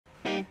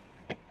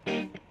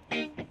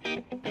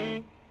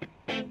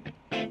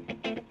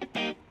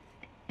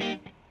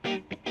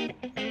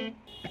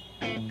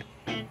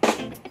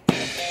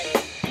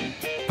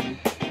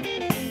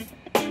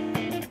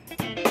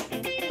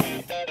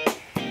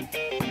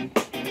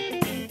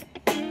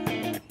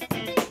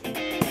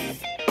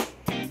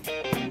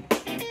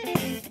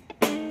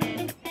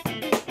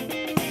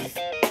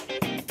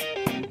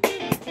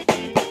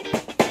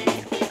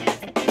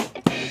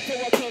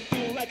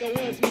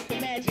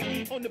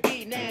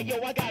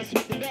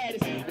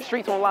The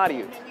streets won't lie to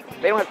you.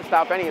 They don't have to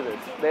stop any of this.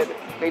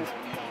 They just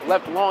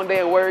left a long day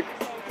of work,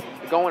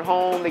 going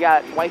home, they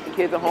got wife and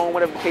kids at home,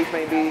 whatever the case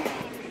may be.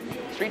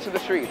 Streets are the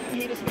streets.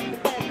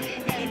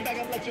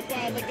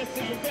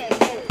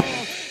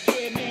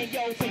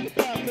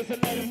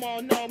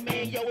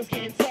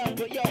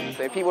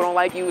 So if people don't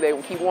like you, they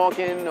will keep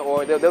walking,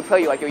 or they'll tell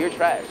you like, yo, you're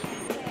trash.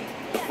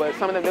 But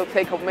some of them, they'll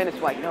take a couple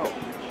minutes like, no,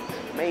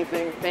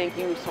 amazing, thank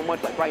you so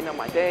much, like brighten up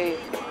my day.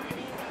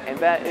 And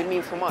that, it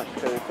means so much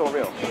because it's so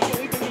real.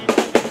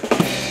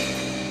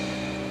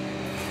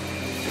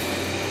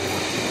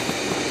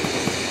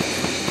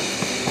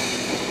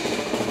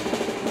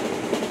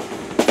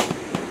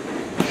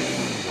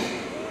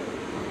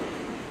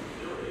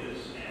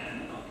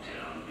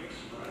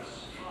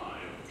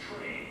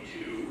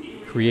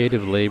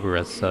 Creative labor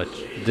as such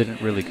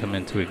didn't really come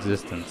into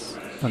existence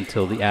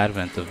until the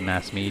advent of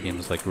mass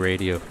mediums like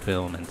radio,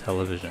 film, and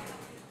television.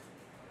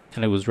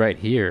 And it was right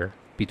here,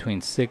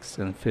 between 6th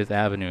and 5th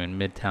Avenue in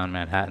Midtown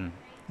Manhattan,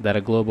 that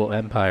a global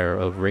empire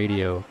of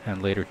radio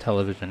and later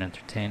television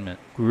entertainment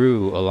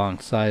grew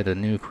alongside a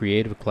new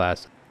creative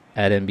class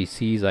at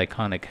NBC's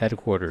iconic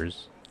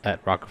headquarters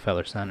at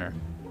Rockefeller Center.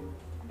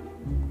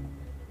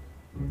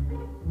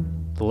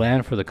 The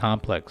land for the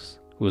complex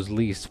was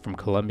leased from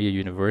Columbia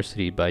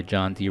University by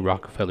John D.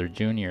 Rockefeller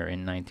Jr.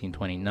 in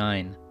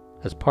 1929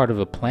 as part of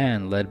a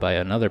plan led by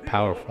another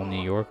powerful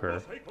New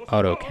Yorker,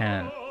 Otto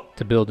Kahn,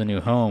 to build a new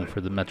home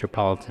for the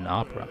Metropolitan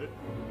Opera.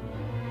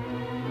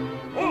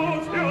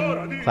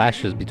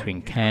 Clashes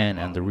between Kahn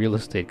and the real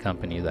estate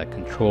company that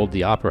controlled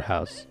the opera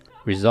house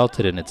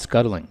resulted in its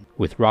scuttling,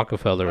 with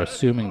Rockefeller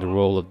assuming the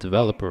role of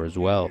developer as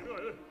well.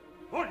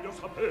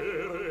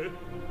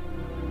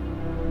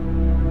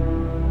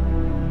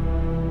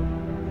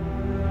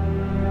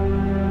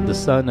 The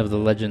son of the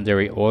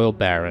legendary oil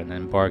baron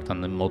embarked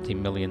on the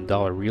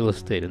multi-million-dollar real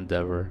estate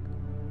endeavor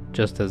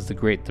just as the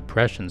Great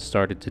Depression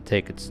started to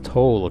take its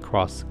toll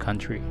across the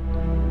country.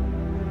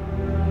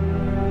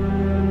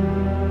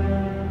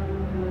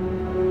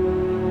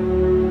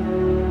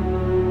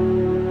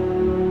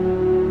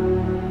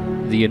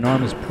 The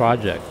enormous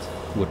project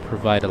would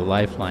provide a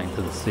lifeline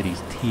to the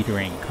city's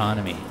teetering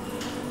economy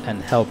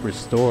and help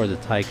restore the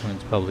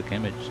tycoon's public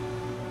image,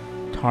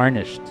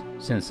 tarnished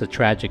since a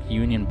tragic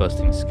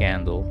union-busting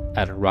scandal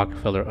at a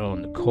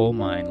Rockefeller-owned coal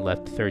mine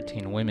left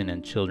 13 women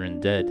and children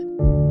dead.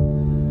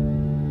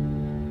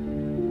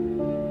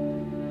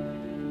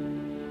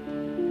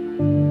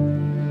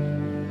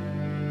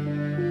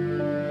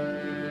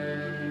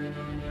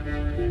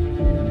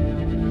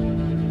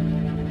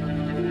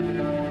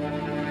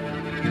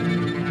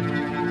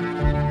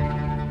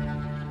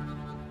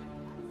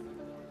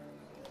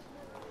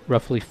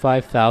 Roughly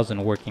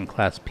 5,000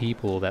 working-class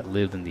people that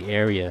lived in the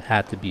area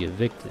had to be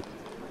evicted.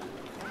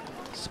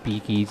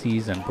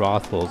 Speakeasies and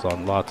brothels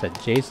on lots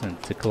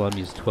adjacent to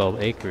Columbia's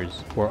 12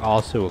 acres were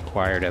also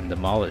acquired and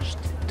demolished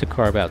to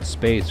carve out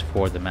space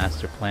for the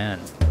master plan.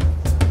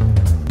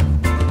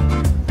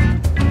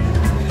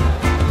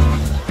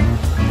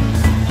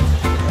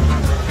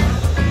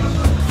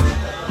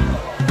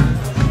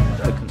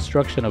 The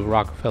construction of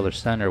Rockefeller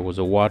Center was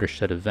a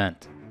watershed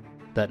event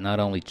that not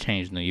only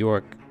changed New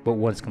York, but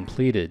once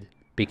completed,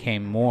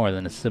 became more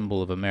than a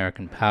symbol of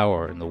American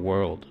power in the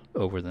world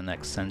over the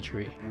next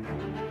century.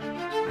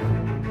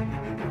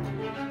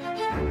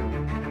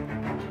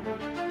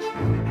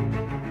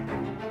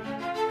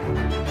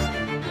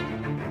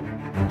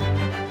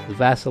 The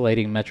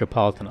vacillating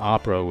Metropolitan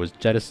Opera was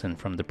jettisoned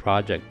from the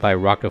project by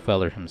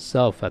Rockefeller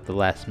himself at the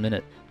last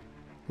minute,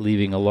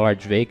 leaving a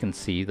large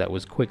vacancy that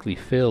was quickly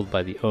filled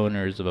by the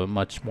owners of a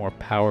much more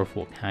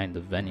powerful kind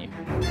of venue.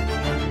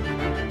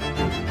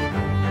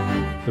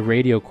 The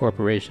Radio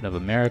Corporation of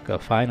America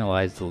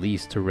finalized the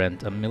lease to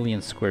rent 1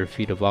 million square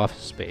feet of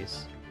office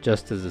space,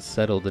 just as it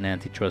settled an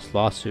antitrust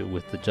lawsuit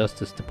with the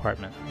Justice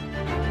Department.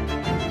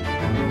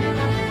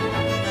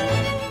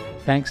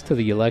 Thanks to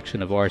the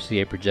election of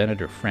RCA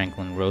progenitor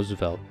Franklin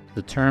Roosevelt,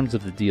 the terms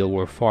of the deal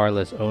were far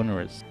less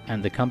onerous,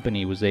 and the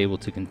company was able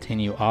to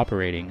continue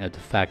operating a de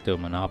facto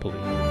monopoly.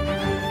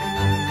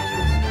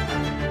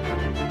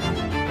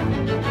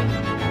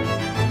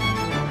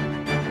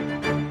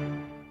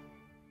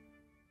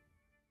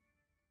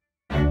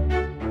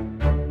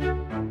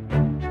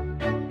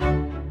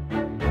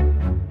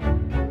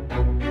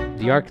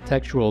 The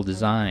architectural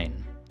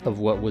design of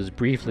what was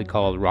briefly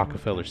called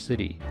Rockefeller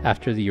City,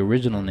 after the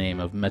original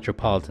name of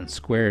Metropolitan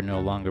Square no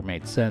longer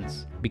made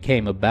sense,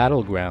 became a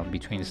battleground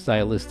between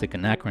stylistic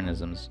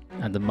anachronisms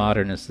and the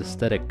modernist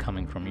aesthetic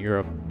coming from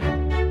Europe.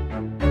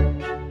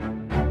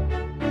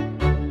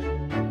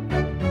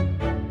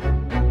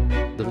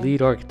 The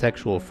lead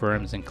architectural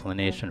firm's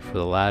inclination for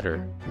the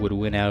latter would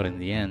win out in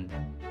the end,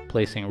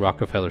 placing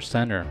Rockefeller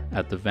Center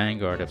at the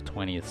vanguard of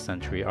 20th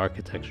century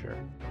architecture.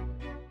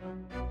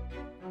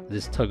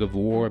 This tug of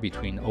war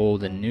between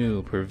old and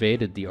new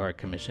pervaded the art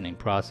commissioning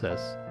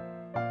process.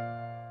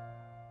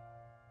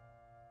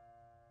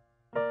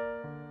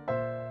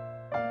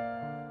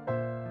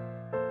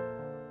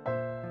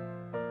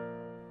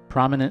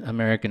 Prominent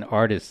American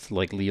artists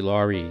like Lee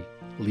Laurie,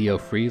 Leo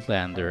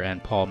Friedlander,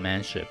 and Paul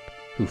Manship,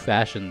 who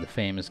fashioned the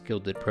famous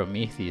gilded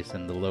Prometheus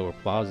in the Lower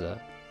Plaza,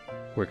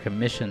 were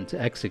commissioned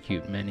to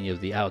execute many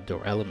of the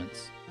outdoor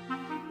elements.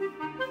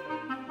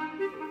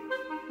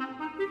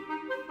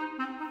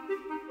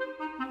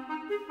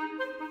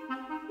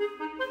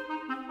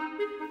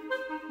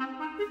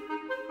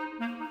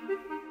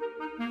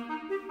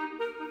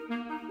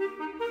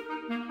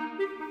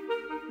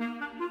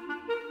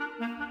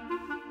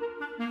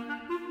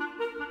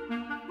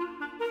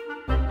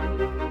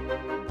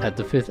 At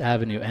the Fifth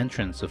Avenue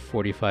entrance of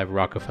 45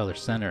 Rockefeller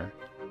Center,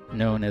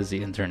 known as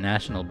the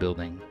International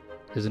Building,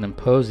 is an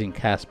imposing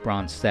cast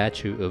bronze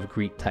statue of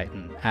Greek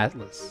titan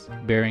Atlas,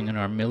 bearing an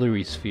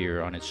armillary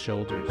sphere on its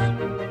shoulders.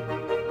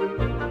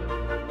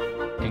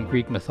 In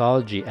Greek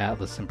mythology,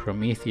 Atlas and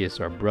Prometheus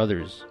are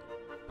brothers,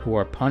 who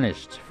are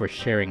punished for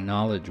sharing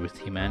knowledge with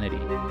humanity.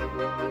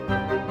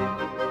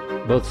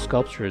 Both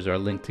sculptures are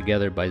linked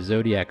together by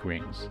zodiac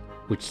rings,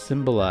 which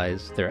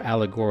symbolize their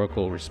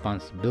allegorical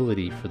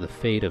responsibility for the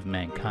fate of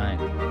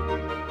mankind.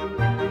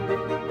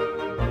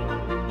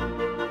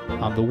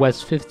 On the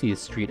West 50th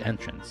Street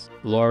entrance,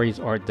 Laurie's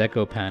Art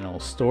Deco panel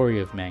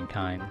Story of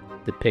Mankind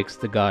depicts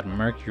the god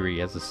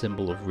Mercury as a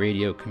symbol of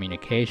radio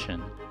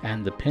communication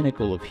and the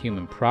pinnacle of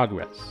human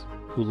progress,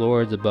 who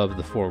lords above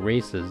the four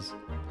races: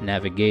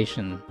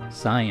 navigation,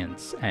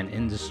 science, and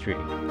industry.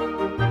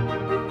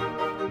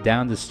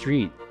 Down the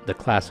street, the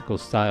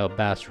classical-style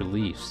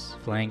bas-reliefs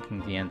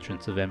flanking the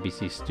entrance of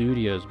NBC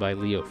Studios by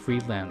Leo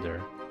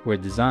Friedlander were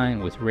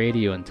designed with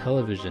radio and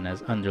television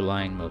as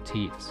underlying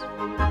motifs.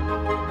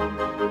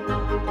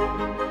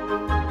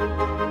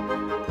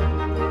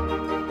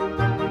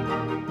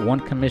 One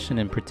commission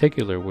in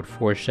particular would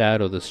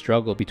foreshadow the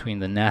struggle between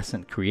the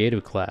nascent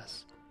creative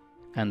class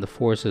and the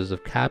forces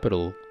of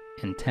capital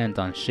intent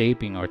on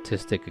shaping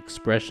artistic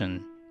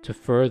expression to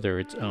further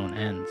its own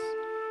ends.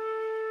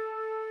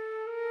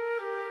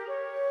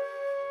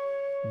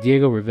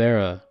 Diego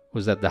Rivera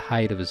was at the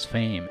height of his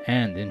fame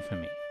and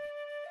infamy.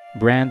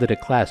 Branded a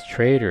class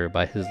traitor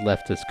by his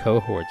leftist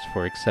cohorts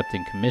for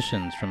accepting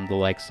commissions from the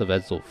likes of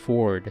Edsel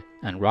Ford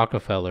and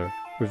Rockefeller,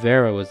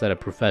 Rivera was at a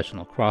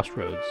professional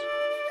crossroads.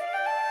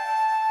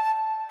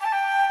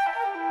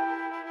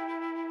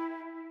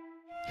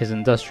 His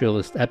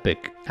industrialist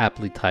epic,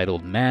 aptly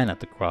titled Man at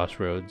the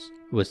Crossroads,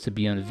 was to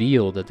be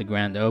unveiled at the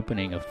grand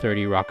opening of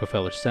 30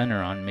 Rockefeller Center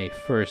on May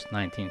 1st,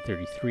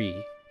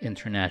 1933,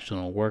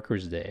 International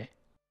Workers' Day.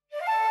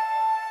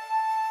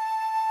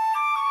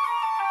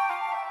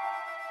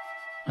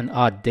 An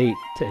odd date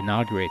to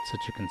inaugurate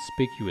such a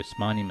conspicuous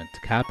monument to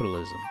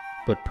capitalism,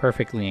 but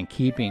perfectly in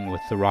keeping with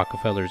the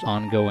Rockefellers'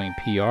 ongoing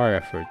PR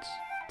efforts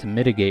to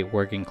mitigate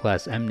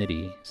working-class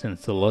enmity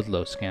since the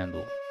Ludlow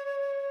scandal.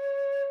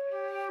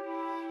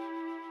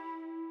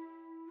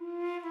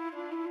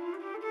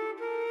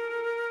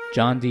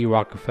 John D.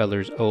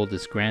 Rockefeller's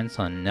oldest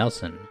grandson,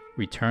 Nelson,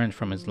 returned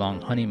from his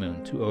long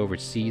honeymoon to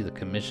oversee the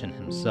commission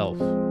himself.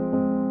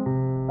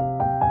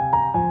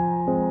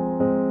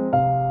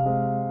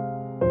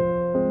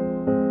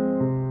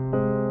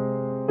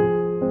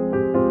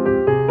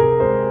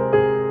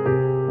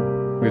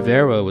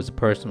 Rivera was a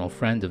personal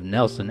friend of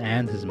Nelson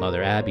and his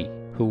mother Abby,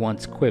 who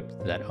once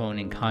quipped that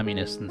owning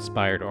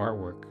communist-inspired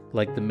artwork,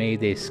 like the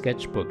Mayday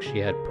sketchbook she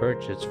had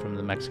purchased from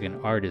the Mexican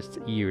artist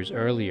years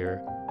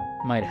earlier,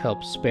 might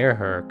help spare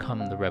her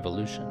come the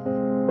revolution.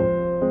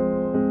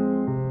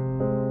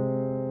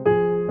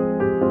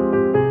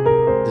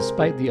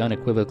 Despite the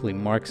unequivocally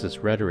Marxist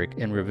rhetoric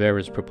in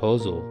Rivera's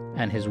proposal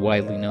and his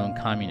widely known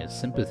communist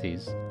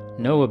sympathies,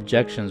 no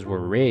objections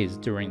were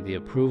raised during the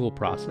approval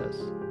process.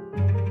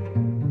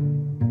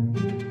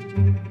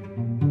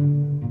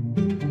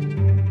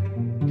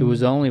 It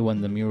was only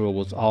when the mural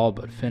was all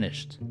but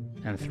finished,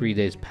 and 3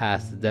 days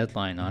past the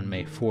deadline on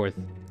May 4th,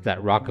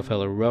 that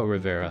Rockefeller wrote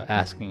Rivera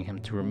asking him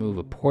to remove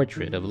a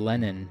portrait of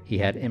Lenin he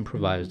had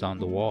improvised on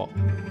the wall.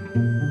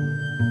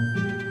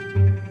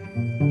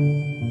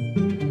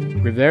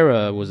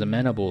 Rivera was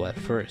amenable at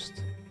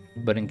first,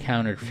 but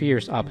encountered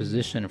fierce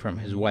opposition from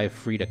his wife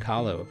Frida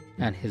Kahlo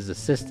and his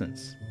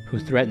assistants, who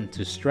threatened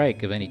to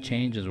strike if any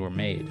changes were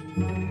made.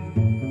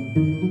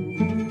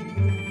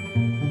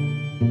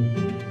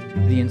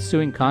 The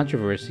ensuing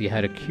controversy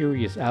had a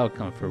curious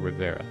outcome for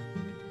Rivera.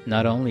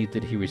 Not only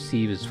did he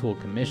receive his full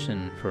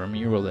commission for a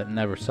mural that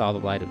never saw the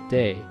light of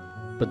day,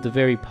 but the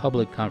very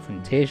public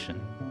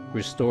confrontation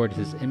restored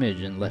his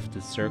image in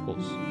leftist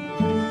circles.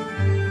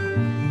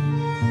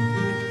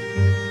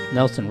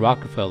 Nelson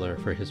Rockefeller,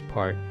 for his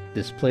part,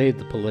 displayed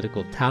the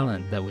political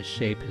talent that would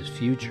shape his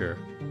future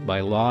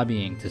by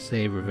lobbying to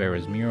save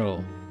Rivera's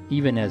mural,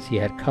 even as he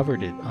had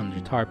covered it under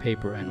tar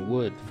paper and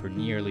wood for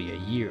nearly a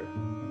year.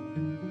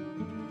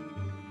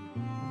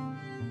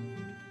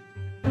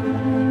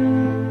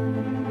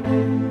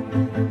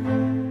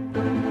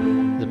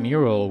 The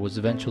mural was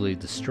eventually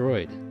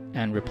destroyed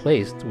and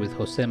replaced with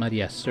Jose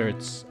Maria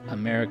Sert's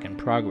American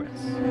Progress.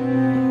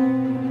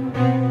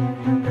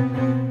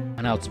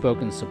 An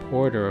outspoken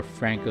supporter of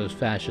Franco's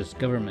fascist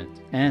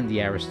government and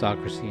the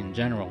aristocracy in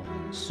general,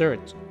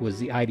 Sert was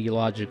the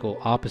ideological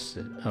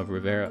opposite of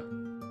Rivera.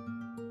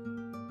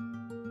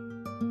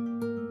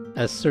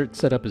 As Sert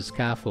set up his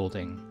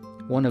scaffolding,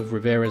 one of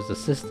Rivera's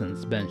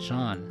assistants, Ben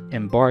Shahn,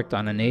 embarked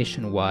on a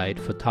nationwide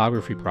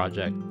photography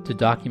project to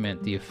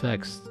document the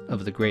effects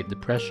of the Great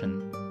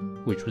Depression,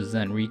 which was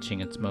then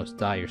reaching its most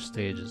dire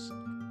stages.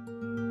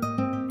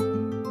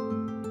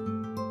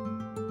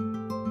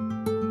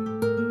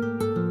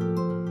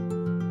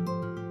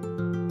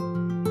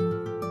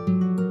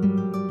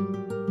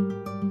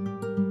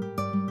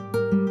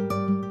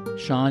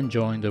 Shahn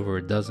joined over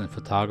a dozen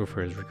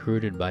photographers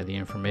recruited by the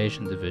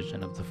Information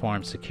Division of the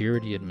Farm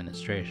Security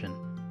Administration,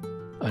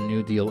 a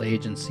New Deal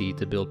agency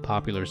to build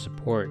popular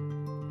support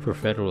for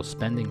federal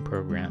spending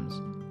programs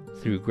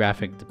through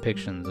graphic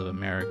depictions of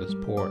America's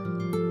poor.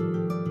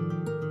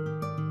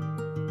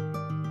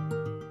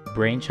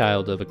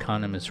 Brainchild of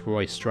economist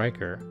Roy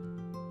Stryker,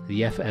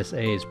 the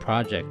FSA's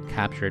project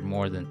captured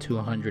more than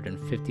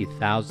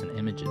 250,000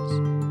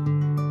 images.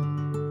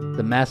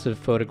 The massive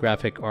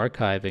photographic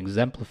archive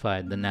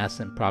exemplified the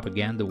nascent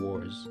propaganda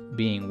wars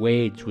being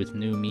waged with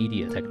new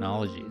media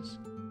technologies.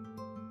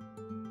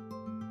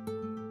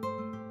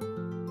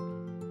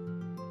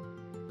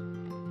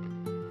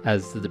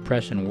 As the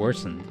Depression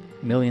worsened,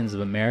 millions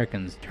of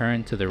Americans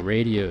turned to their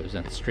radios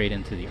and straight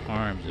into the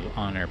arms of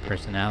on-air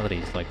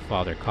personalities like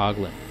Father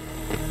Coughlin.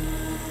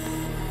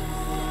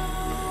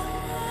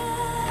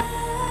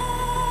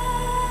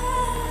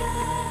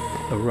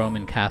 A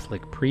Roman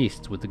Catholic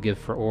priest with a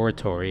gift for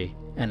oratory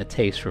and a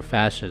taste for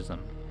fascism,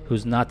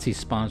 whose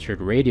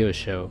Nazi-sponsored radio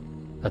show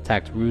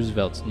attacked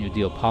Roosevelt's New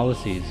Deal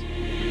policies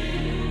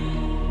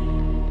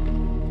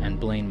and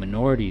blamed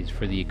minorities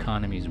for the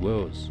economy's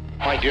woes.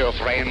 My dear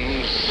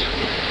friends,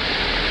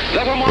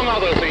 that among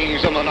other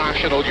things in the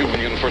National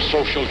Union for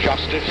Social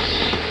Justice,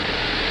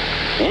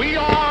 we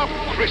are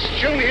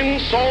Christian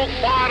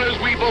insofar as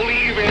we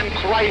believe in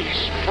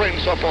Christ's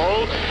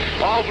principle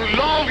of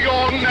love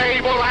your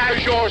neighbor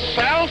as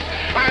yourself,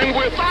 and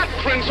with that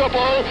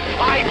principle,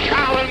 I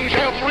challenge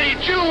every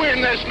Jew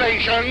in this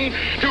nation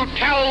to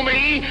tell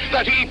me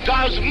that he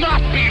does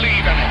not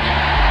believe in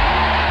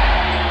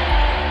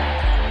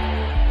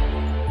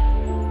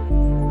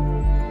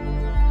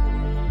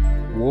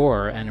it.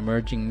 War and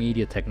emerging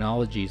media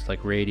technologies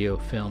like radio,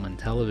 film, and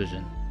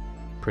television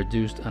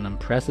produced an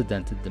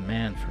unprecedented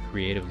demand for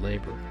creative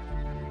labor.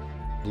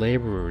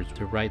 Laborers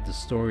to write the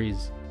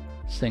stories,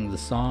 sing the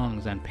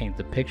songs, and paint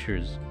the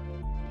pictures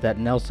that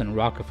Nelson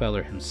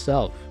Rockefeller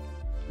himself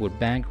would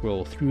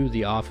bankroll through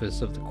the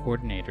office of the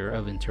Coordinator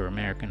of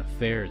Inter-American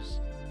Affairs,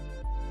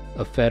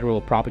 a federal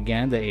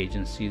propaganda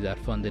agency that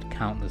funded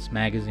countless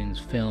magazines,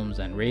 films,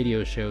 and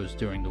radio shows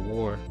during the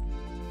war,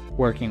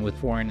 working with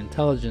foreign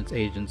intelligence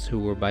agents who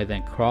were by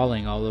then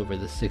crawling all over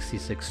the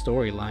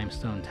 66-story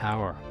limestone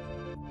tower.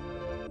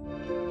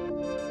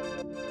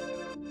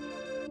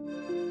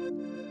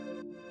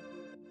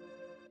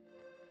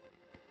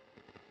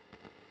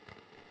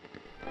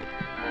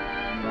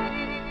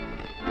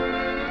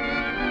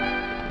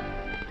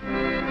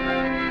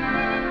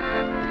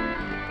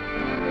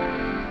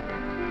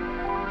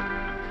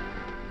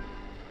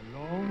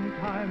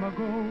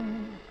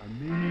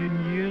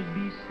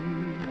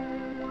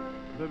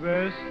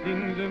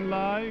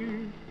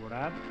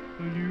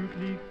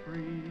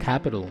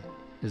 Capital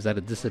is at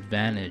a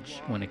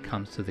disadvantage when it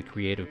comes to the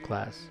creative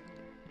class,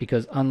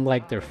 because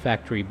unlike their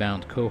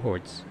factory-bound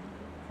cohorts,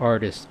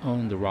 artists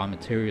own the raw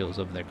materials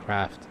of their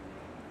craft,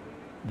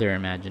 their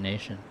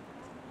imagination.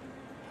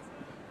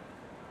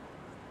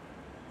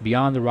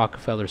 Beyond the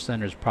Rockefeller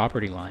Center's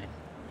property line,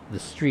 the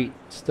street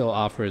still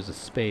offers a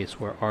space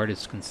where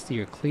artists can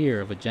steer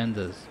clear of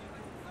agendas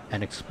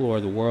and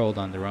explore the world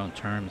on their own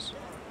terms.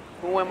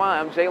 Who am I?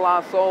 I'm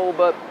J-La Soul,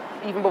 but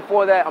even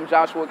before that, I'm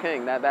Joshua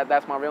King.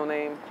 That's my real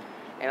name.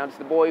 And I'm just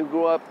the boy who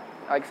grew up,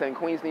 like I said, in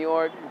Queens, New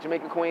York,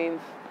 Jamaica, Queens.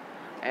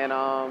 And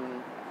I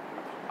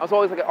was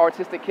always like an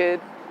artistic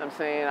kid. I'm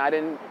saying I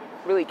didn't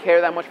really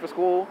care that much for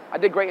school. I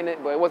did great in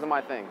it, but it wasn't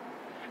my thing.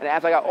 And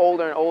as I got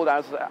older and older,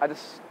 I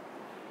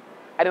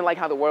didn't like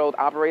how the world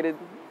operated,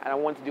 and I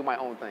wanted to do my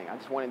own thing. I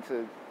just wanted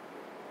to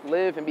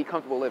live and be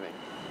comfortable living.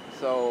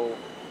 So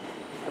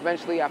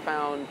eventually I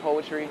found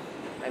poetry,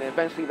 and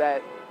eventually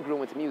that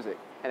grew into music.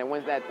 And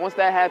once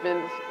that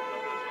happened,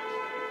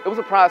 it was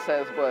a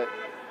process, but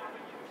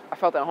I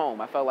felt at home.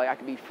 I felt like I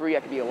could be free,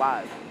 I could be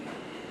alive.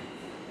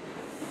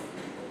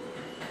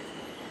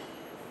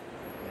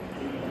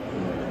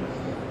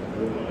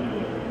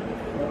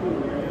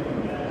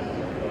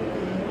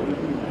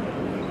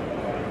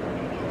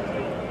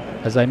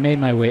 As I made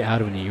my way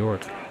out of New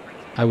York,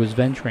 I was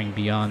venturing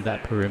beyond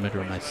that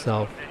perimeter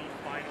myself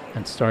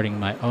and starting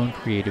my own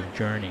creative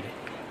journey,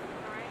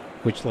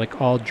 which, like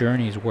all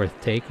journeys worth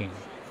taking,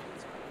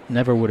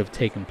 never would have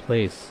taken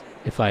place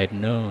if I had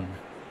known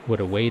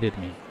what awaited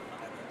me.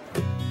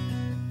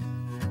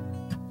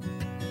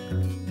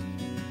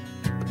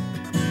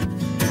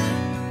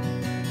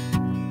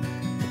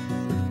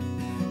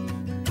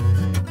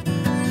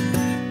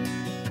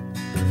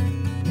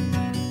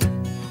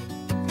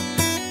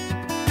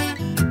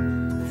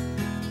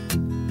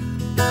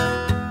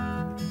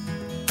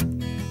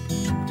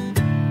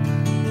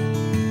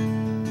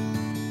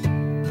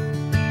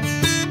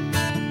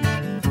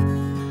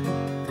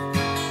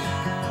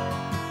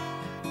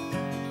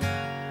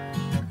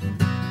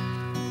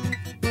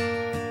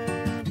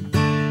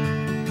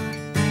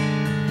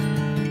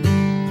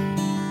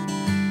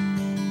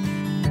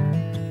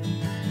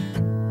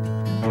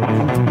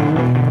 Outtakes.